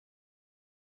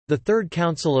The Third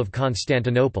Council of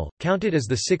Constantinople, counted as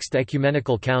the Sixth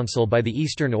Ecumenical Council by the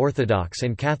Eastern Orthodox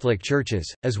and Catholic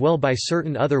Churches, as well by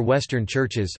certain other Western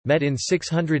churches, met in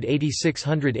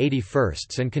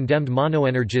 680–681 and condemned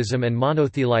monoenergism and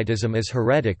monothelitism as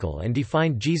heretical and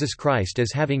defined Jesus Christ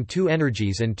as having two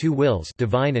energies and two wills,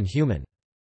 divine and human.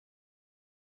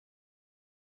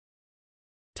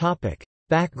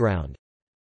 Background.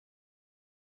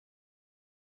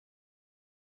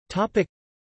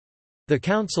 The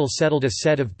council settled a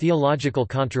set of theological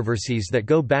controversies that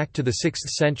go back to the 6th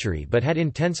century but had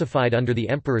intensified under the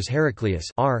emperors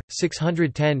Heraclius r.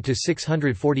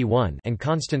 610–641 and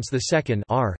Constans II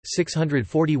r.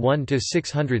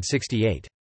 641–668.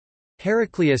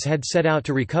 Heraclius had set out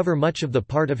to recover much of the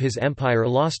part of his empire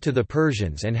lost to the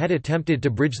Persians and had attempted to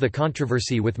bridge the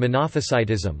controversy with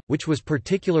Monophysitism, which was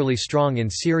particularly strong in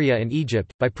Syria and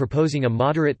Egypt, by proposing a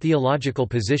moderate theological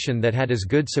position that had as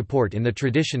good support in the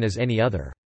tradition as any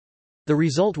other. The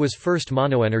result was first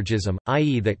monoenergism,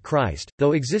 i.e. that Christ,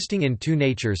 though existing in two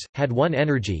natures, had one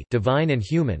energy, divine and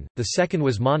human. The second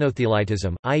was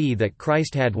monothelitism, i.e. that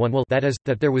Christ had one will, that is,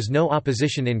 that there was no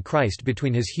opposition in Christ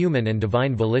between his human and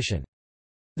divine volition.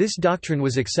 This doctrine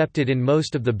was accepted in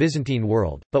most of the Byzantine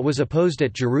world, but was opposed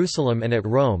at Jerusalem and at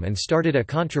Rome and started a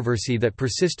controversy that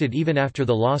persisted even after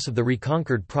the loss of the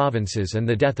reconquered provinces and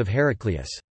the death of Heraclius.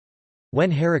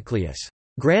 When Heraclius'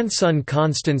 grandson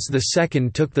Constans II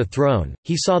took the throne,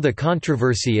 he saw the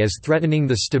controversy as threatening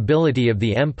the stability of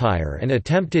the empire and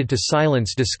attempted to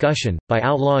silence discussion, by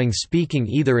outlawing speaking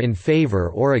either in favor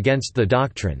or against the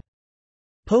doctrine.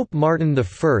 Pope Martin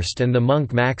I and the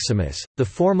monk Maximus, the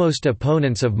foremost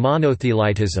opponents of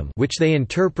monothelitism, which they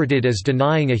interpreted as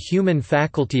denying a human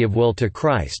faculty of will to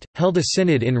Christ, held a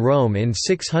synod in Rome in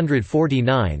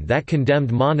 649 that condemned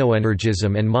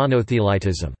monoenergism and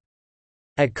monothelitism.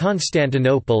 At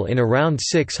Constantinople in around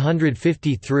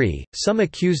 653, some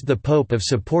accused the Pope of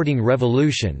supporting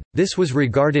revolution. This was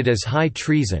regarded as high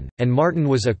treason, and Martin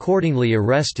was accordingly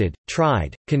arrested,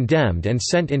 tried, condemned and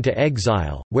sent into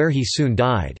exile, where he soon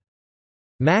died.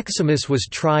 Maximus was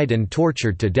tried and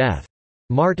tortured to death.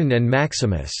 Martin and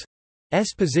Maximus'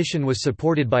 position was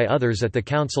supported by others at the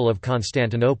Council of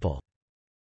Constantinople.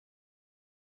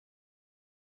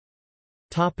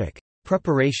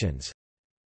 Preparations.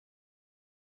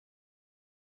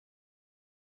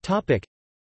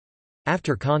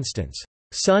 After Constans'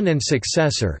 son and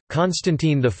successor,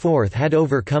 Constantine IV had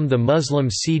overcome the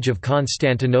Muslim siege of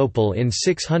Constantinople in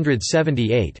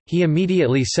 678, he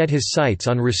immediately set his sights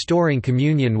on restoring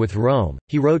communion with Rome.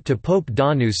 He wrote to Pope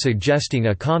Danus suggesting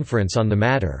a conference on the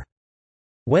matter.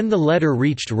 When the letter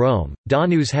reached Rome,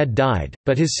 Danus had died,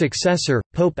 but his successor,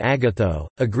 Pope Agatho,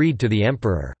 agreed to the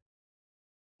emperor's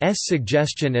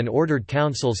suggestion and ordered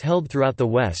councils held throughout the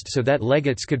West so that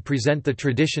legates could present the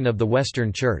tradition of the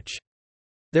Western Church.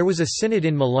 There was a synod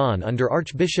in Milan under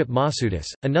Archbishop Masudus,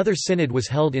 another synod was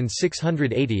held in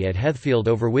 680 at Heathfield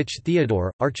over which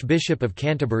Theodore, Archbishop of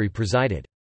Canterbury presided.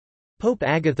 Pope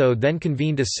Agatho then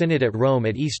convened a synod at Rome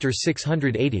at Easter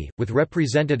 680, with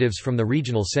representatives from the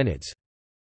regional synods.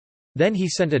 Then he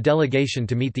sent a delegation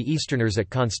to meet the Easterners at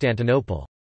Constantinople.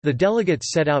 The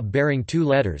delegates set out bearing two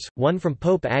letters, one from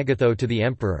Pope Agatho to the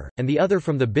emperor, and the other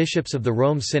from the bishops of the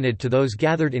Rome Synod to those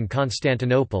gathered in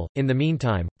Constantinople. In the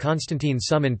meantime, Constantine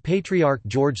summoned Patriarch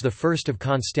George I of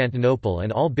Constantinople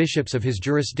and all bishops of his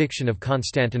jurisdiction of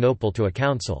Constantinople to a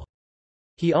council.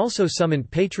 He also summoned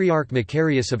Patriarch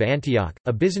Macarius of Antioch,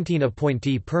 a Byzantine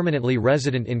appointee permanently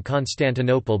resident in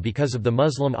Constantinople because of the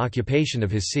Muslim occupation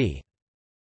of his see.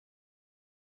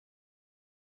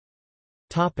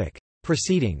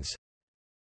 Proceedings.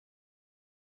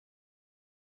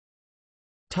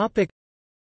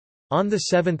 On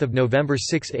 7 November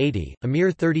 680, a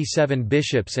mere 37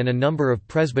 bishops and a number of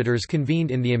presbyters convened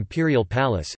in the imperial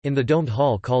palace, in the domed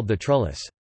hall called the Trullis.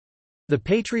 The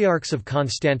patriarchs of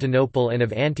Constantinople and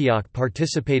of Antioch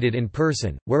participated in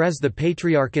person, whereas the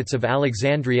patriarchates of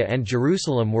Alexandria and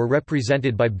Jerusalem were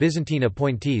represented by Byzantine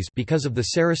appointees. Because of the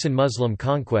Saracen Muslim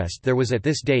conquest, there was at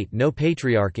this date no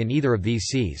patriarch in either of these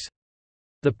sees.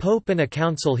 The Pope and a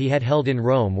council he had held in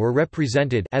Rome were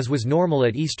represented, as was normal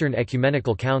at Eastern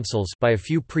ecumenical councils, by a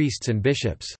few priests and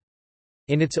bishops.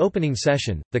 In its opening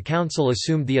session, the council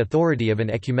assumed the authority of an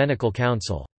ecumenical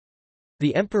council.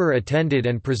 The emperor attended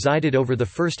and presided over the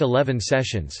first 11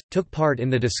 sessions, took part in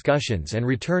the discussions and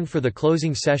returned for the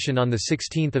closing session on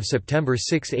 16 September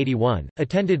 681,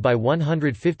 attended by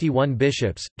 151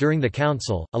 bishops. During the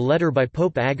council, a letter by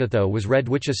Pope Agatho was read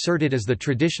which asserted as the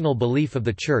traditional belief of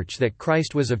the Church that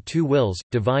Christ was of two wills,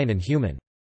 divine and human.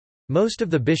 Most of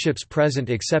the bishops present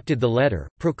accepted the letter,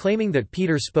 proclaiming that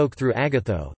Peter spoke through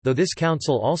Agatho, though this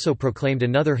council also proclaimed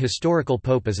another historical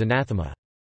pope as anathema.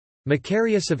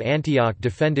 Macarius of Antioch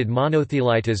defended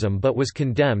monothelitism but was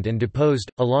condemned and deposed,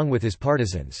 along with his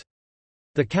partisans.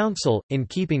 The council, in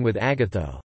keeping with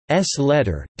Agatho's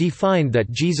letter, defined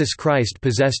that Jesus Christ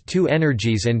possessed two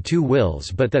energies and two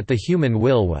wills but that the human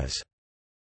will was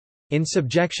in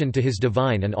subjection to his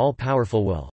divine and all-powerful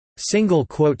will.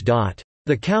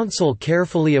 The council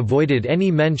carefully avoided any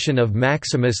mention of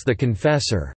Maximus the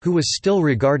Confessor, who was still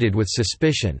regarded with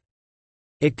suspicion.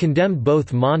 It condemned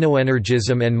both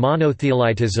monoenergism and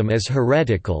monothelitism as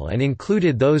heretical and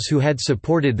included those who had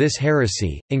supported this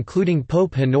heresy, including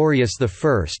Pope Honorius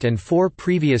I and 4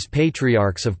 previous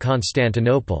patriarchs of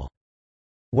Constantinople.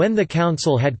 When the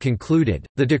council had concluded,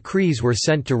 the decrees were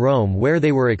sent to Rome where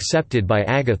they were accepted by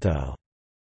Agatho's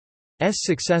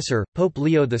successor, Pope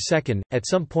Leo II. At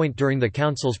some point during the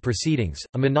council's proceedings,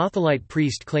 a monothelite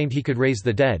priest claimed he could raise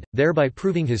the dead, thereby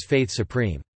proving his faith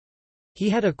supreme. He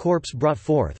had a corpse brought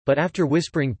forth, but after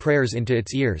whispering prayers into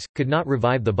its ears, could not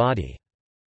revive the body.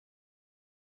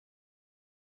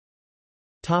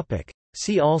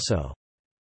 See also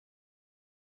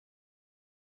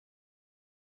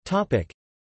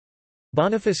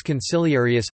Boniface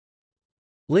Conciliarius,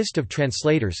 List of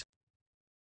translators.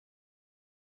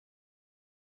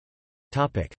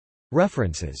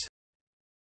 References.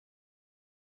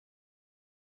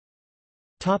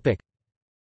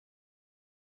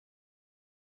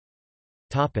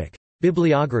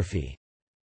 Bibliography.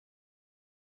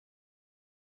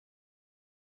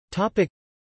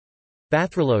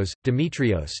 Bathrolos,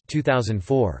 Demetrios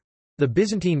 2004. The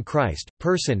Byzantine Christ,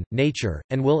 Person, Nature,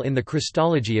 and Will in the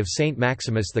Christology of Saint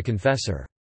Maximus the Confessor.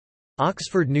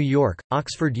 Oxford, New York,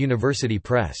 Oxford University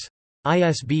Press.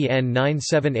 ISBN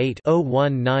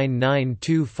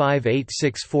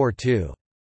 978-0199258642.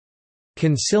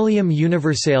 Concilium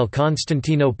Universale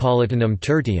Constantinopolitanum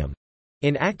Tertium.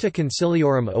 In Acta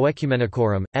Conciliorum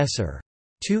Oecumenicorum, Esser.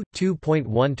 2,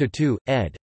 2.1-2,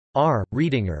 ed. R.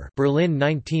 Riedinger, Berlin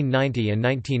 1990 and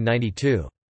 1992.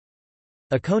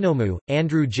 Economou,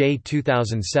 Andrew J.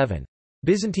 2007.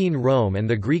 Byzantine Rome and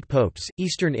the Greek Popes,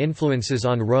 Eastern Influences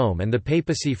on Rome and the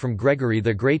Papacy from Gregory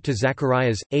the Great to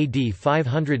Zacharias, AD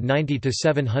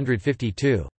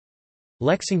 590–752.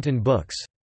 Lexington Books.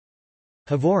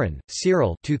 Havorin,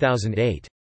 Cyril 2008.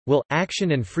 Will,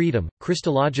 Action and Freedom,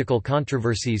 Christological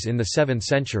Controversies in the Seventh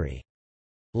Century.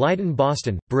 Leiden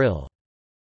Boston, Brill.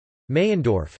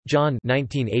 Meyendorff, John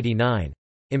 1989.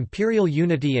 Imperial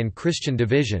Unity and Christian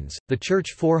Divisions, The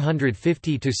Church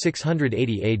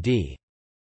 450–680 AD.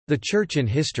 The Church in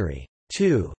History.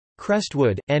 2.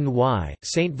 Crestwood, N.Y.,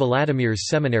 St. Vladimir's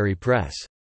Seminary Press.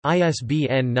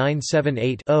 ISBN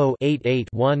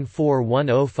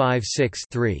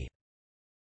 978-0-88-141056-3.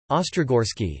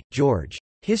 Ostrogorsky, George.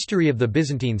 History of the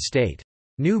Byzantine State.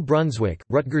 New Brunswick,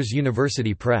 Rutgers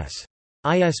University Press.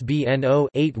 ISBN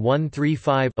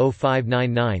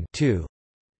 0-8135-0599-2.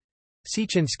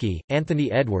 Siecinski, Anthony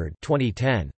Edward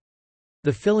 2010.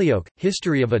 The Filioque,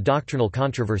 History of a Doctrinal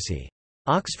Controversy.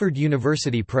 Oxford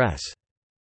University Press.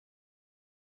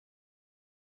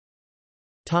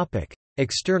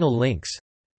 External links.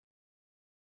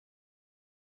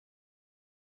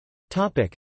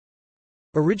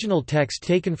 Original text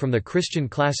taken from the Christian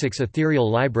Classics Ethereal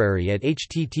Library at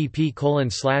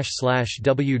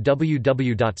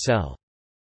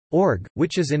http://www.cel.org,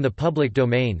 which is in the public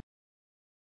domain.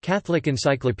 Catholic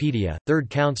Encyclopedia,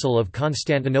 Third Council of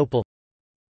Constantinople.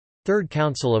 Third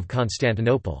Council of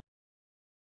Constantinople